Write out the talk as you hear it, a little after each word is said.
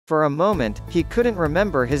For a moment, he couldn't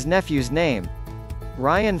remember his nephew's name.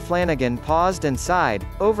 Ryan Flanagan paused and sighed,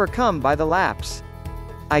 overcome by the lapse.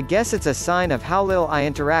 "I guess it's a sign of how little I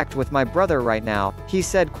interact with my brother right now," he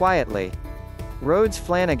said quietly. Rhodes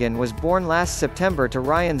Flanagan was born last September to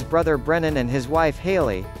Ryan's brother Brennan and his wife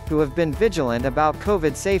Haylee, who have been vigilant about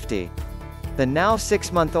COVID safety. The now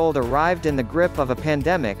 6-month-old arrived in the grip of a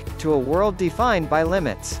pandemic, to a world defined by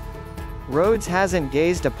limits. Rhodes hasn't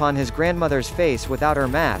gazed upon his grandmother's face without her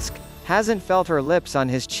mask, hasn't felt her lips on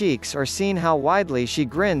his cheeks or seen how widely she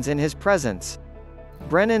grins in his presence.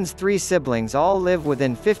 Brennan's 3 siblings all live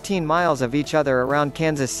within 15 miles of each other around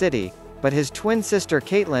Kansas City, but his twin sister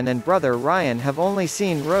Caitlyn and brother Ryan have only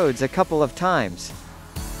seen Rhodes a couple of times.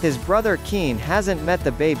 His brother Kean hasn't met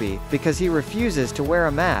the baby, because he refuses to wear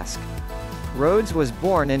a mask. Rhodes was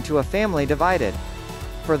born into a family divided.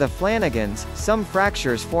 For the Flanagans, some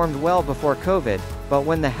fractures formed well before COVID, but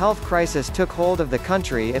when the health crisis took hold of the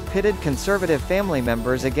country it pitted conservative family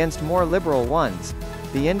members against more liberal ones,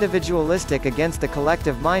 the individualistic against the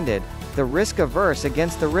collective-minded, the risk-averse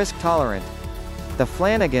against the risk-tolerant. The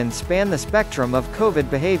Flanagans span the spectrum of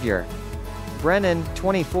COVID behavior. Brennan,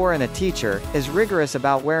 24 and a teacher, is rigorous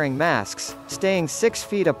about wearing masks, staying 6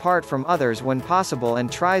 feet apart from others when possible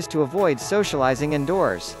and tries to avoid socializing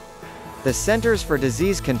indoors. The Centers for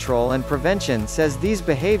Disease Control and Prevention says these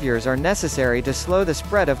behaviors are necessary to slow the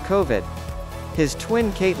spread of COVID. His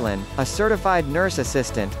twin Caitlyn, a certified nurse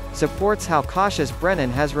assistant, supports how cautious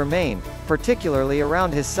Brennan has remained, particularly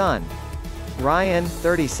around his son. Ryan,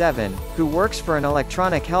 37, who works for an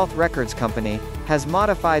electronic health records company, has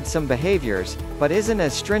modified some behaviors, but isn't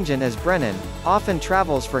as stringent as Brennan, often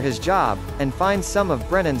travels for his job, and finds some of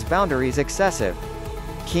Brennan's boundaries excessive.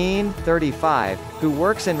 Kean, 35, who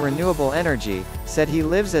works in renewable energy, said he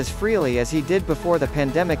lives as freely as he did before the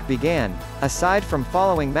pandemic began, aside from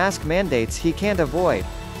following mask mandates he can't avoid.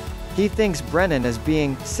 He thinks Brennan is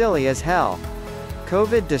being silly as hell.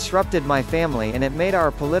 "COVID disrupted my family and it made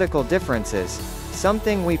our political differences,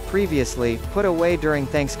 something we previously put away during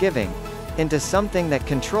Thanksgiving, into something that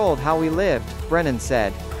controlled how we lived," Brennan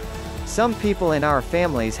said. "Some people in our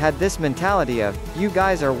families had this mentality of, 'You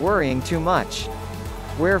guys are worrying too much.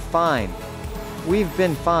 We're fine. We've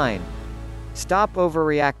been fine. Stop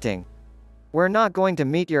overreacting. We're not going to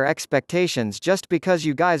meet your expectations just because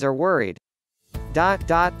you guys are worried.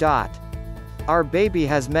 Our baby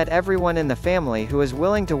has met everyone in the family who is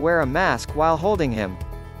willing to wear a mask while holding him.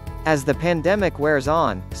 As the pandemic wears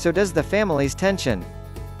on, so does the family's tension."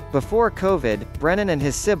 Before COVID, Brennan and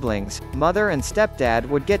his siblings, mother and stepdad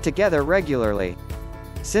would get together regularly.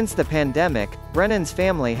 Since the pandemic, Brennan's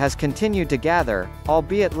family has continued to gather,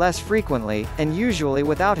 albeit less frequently, and usually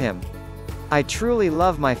without him. "I truly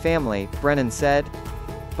love my family," Brennan said.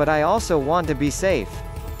 "But I also want to be safe."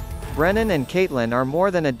 Brennan and Caitlyn are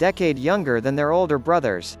more than a decade younger than their older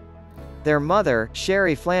brothers. Their mother,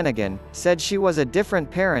 Shari Flanagan, said she was a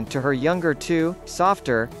different parent to her younger two,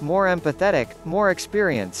 softer, more empathetic, more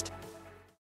experienced.